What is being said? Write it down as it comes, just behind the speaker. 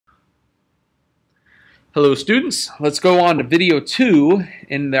Hello students, let's go on to video 2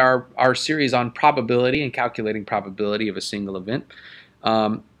 in our series on probability and calculating probability of a single event.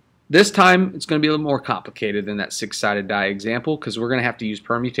 This time it's going to be a little more complicated than that six-sided die example because we're going to have to use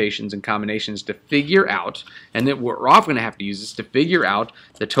permutations and combinations to figure out, and then what we're often going to have to use is to figure out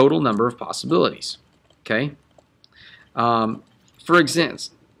the total number of possibilities. Okay? For example,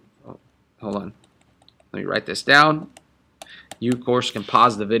 hold on, let me write this down. You of course can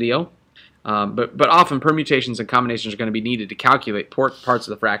pause the video. But often permutations and combinations are going to be needed to calculate parts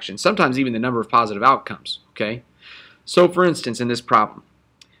of the fraction, sometimes even the number of positive outcomes. Okay, so for instance, in this problem,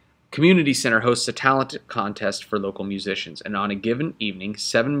 community center hosts a talent contest for local musicians, and on a given evening,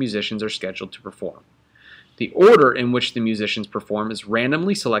 7 musicians are scheduled to perform. The order in which the musicians perform is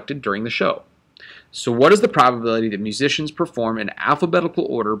randomly selected during the show. So what is the probability that musicians perform in alphabetical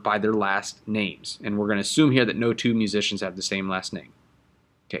order by their last names? And we're going to assume here that no 2 musicians have the same last name.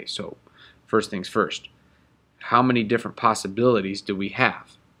 Okay, so first things first, how many different possibilities do we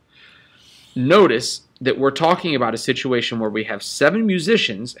have? Notice that we're talking about a situation where we have 7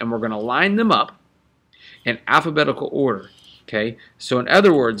 musicians and we're going to line them up in alphabetical order. Okay, so in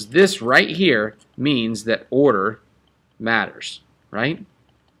other words, this right here means that order matters, right?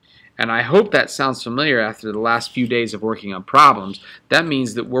 And I hope that sounds familiar after the last few days of working on problems. That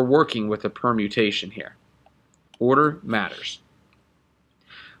means that we're working with a permutation here. Order matters.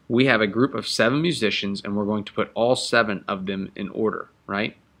 We have a group of 7 musicians and we're going to put all 7 of them in order,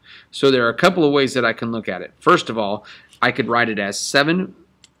 right? So there are a couple of ways that I can look at it. First of all, I could write it as 7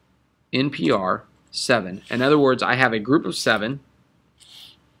 NPR 7. In other words, I have a group of 7.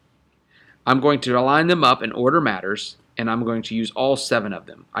 I'm going to align them up in order matters and I'm going to use all 7 of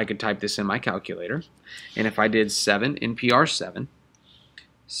them. I could type this in my calculator, and if I did 7 NPR 7,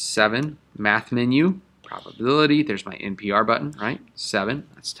 7 math menu, probability, there's my NPR button, right? 7.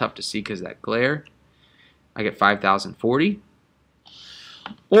 That's tough to see because of that glare. I get 5,040.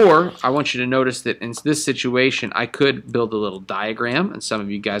 Or I want you to notice that in this situation, I could build a little diagram, and some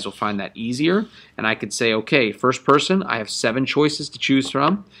of you guys will find that easier. And I could say, okay, first person, I have 7 choices to choose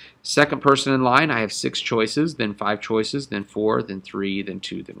from. Second person in line, I have 6 choices, then 5 choices, then 4, then 3, then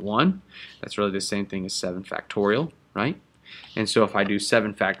 2, then 1. That's really the same thing as 7 factorial, right? And so if I do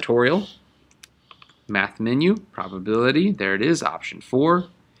 7 factorial, math menu, probability, there it is, option 4,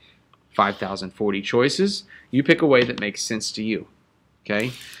 5,040 choices. You pick a way that makes sense to you.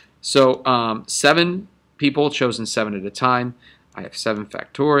 Okay, so 7 people chosen 7 at a time. I have 7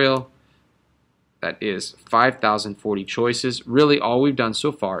 factorial. That is 5,040 choices. Really, all we've done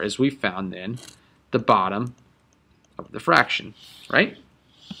so far is we've found then the bottom of the fraction, right?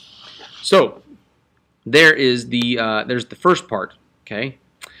 So there is there's the first part. Okay.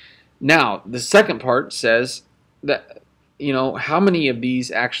 Now, the second part says that, you know, how many of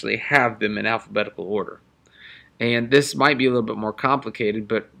these actually have them in alphabetical order? And this might be a little bit more complicated,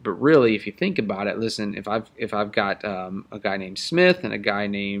 but really, if you think about it, listen, if I've got a guy named Smith and a guy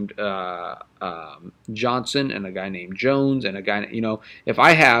named Johnson and a guy named Jones and a guy, you know, if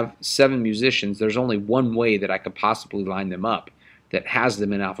I have 7 musicians, there's only one way that I could possibly line them up that has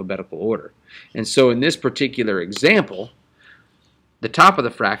them in alphabetical order. And so in this particular example, the top of the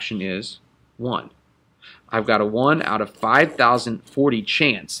fraction is 1. I've got a 1 out of 5,040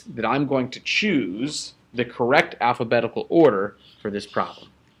 chance that I'm going to choose the correct alphabetical order for this problem.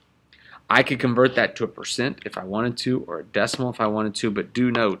 I could convert that to a percent if I wanted to, or a decimal if I wanted to, but do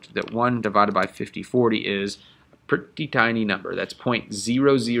note that 1 divided by 5040 is a pretty tiny number. That's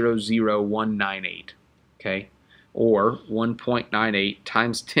 0.000198, okay? Or 1.98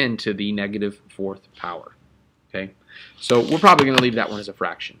 times 10 to the negative 4th power, okay? So we're probably going to leave that one as a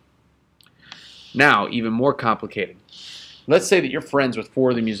fraction. Now, even more complicated. Let's say that you're friends with 4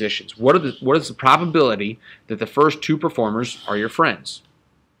 of the musicians. What is the probability that the first 2 performers are your friends?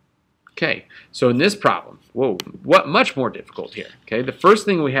 Okay, so in this problem, whoa, what much more difficult here. Okay, the first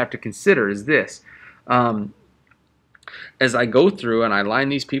thing we have to consider is this. As I go through and I line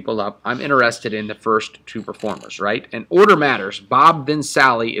these people up, I'm interested in the first 2 performers, right? And order matters. Bob then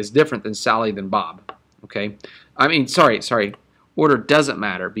Sally is different than Sally then Bob. Okay, I mean, sorry. Order doesn't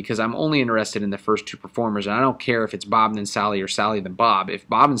matter because I'm only interested in the first 2 performers, and I don't care if it's Bob then Sally or Sally then Bob. If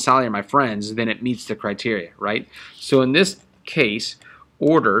Bob and Sally are my friends, then it meets the criteria, right? So in this case,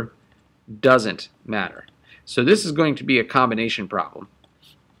 order doesn't matter. So this is going to be a combination problem.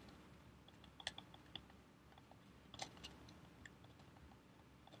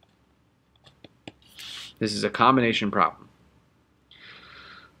 This is a combination problem.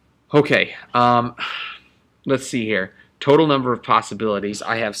 Okay, let's see here. Total number of possibilities.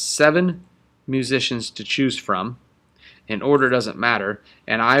 I have 7 musicians to choose from, and order doesn't matter,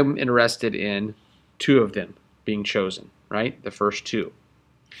 and I'm interested in two of them being chosen, right? The first two.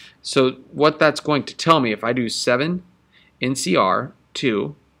 So what that's going to tell me, if I do 7 NCR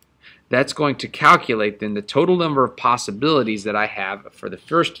 2, that's going to calculate then the total number of possibilities that I have for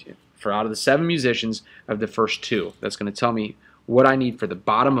out of the 7 musicians of the first 2. That's going to tell me what I need for the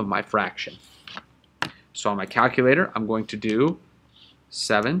bottom of my fraction. So on my calculator, I'm going to do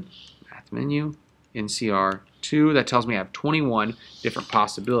 7, math menu, NCR 2. That tells me I have 21 different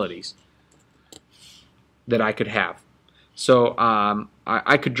possibilities that I could have. So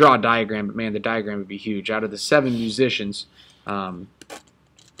I could draw a diagram, but man, the diagram would be huge. Out of the 7 musicians,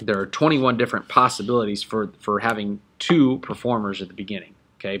 there are 21 different possibilities for having 2 performers at the beginning.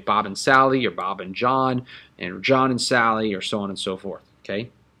 Okay, Bob and Sally, or Bob and John and Sally, or so on and so forth. Okay.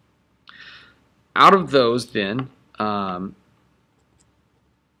 Out of those, then,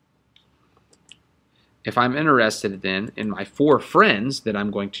 if I'm interested then in my 4 friends that I'm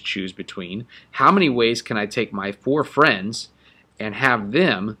going to choose between, how many ways can I take my 4 friends and have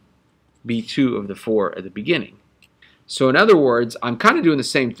them be 2 of the 4 at the beginning? So in other words, I'm kind of doing the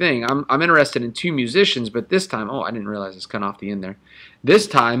same thing. I'm interested in 2 musicians, but this time, oh, I didn't realize it's cut off the end there. This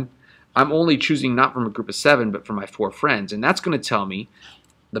time, I'm only choosing not from a group of 7, but from my 4 friends, and that's going to tell me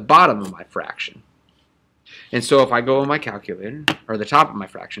the bottom of my fraction. And so if I go on my calculator, or the top of my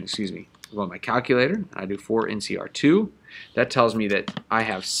fraction, excuse me, I go on my calculator, and I do 4 NCR2, that tells me that I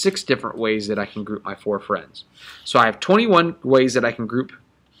have 6 different ways that I can group my 4 friends. So I have 21 ways that I can group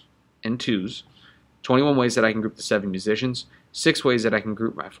in 2s, 21 ways that I can group the 7 musicians, 6 ways that I can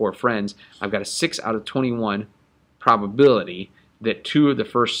group my 4 friends. I've got a 6 out of 21 probability that 2 of the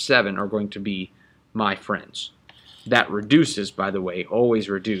first 7 are going to be my friends. That reduces, by the way, always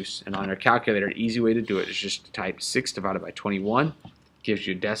reduce. And on our calculator, an easy way to do it is just to type 6 divided by 21. Gives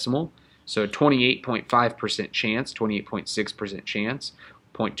you a decimal. So 28.5% chance, 28.6% chance,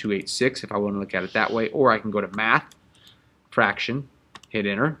 0.286 if I want to look at it that way. Or I can go to math, fraction, hit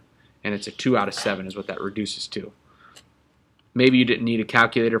enter, and it's a 2 out of 7 is what that reduces to. Maybe you didn't need a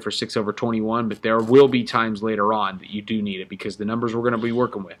calculator for 6 over 21, but there will be times later on that you do need it because the numbers we're going to be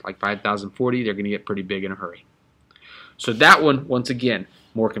working with, like 5040, they're going to get pretty big in a hurry. So that one, once again,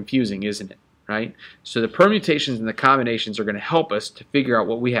 more confusing, isn't it? Right? So the permutations and the combinations are going to help us to figure out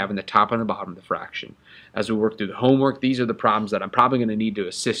what we have in the top and the bottom of the fraction. As we work through the homework, these are the problems that I'm probably going to need to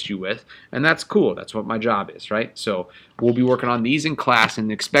assist you with, and that's cool. That's what my job is, right? So we'll be working on these in class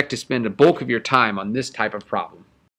and expect to spend a bulk of your time on this type of problem.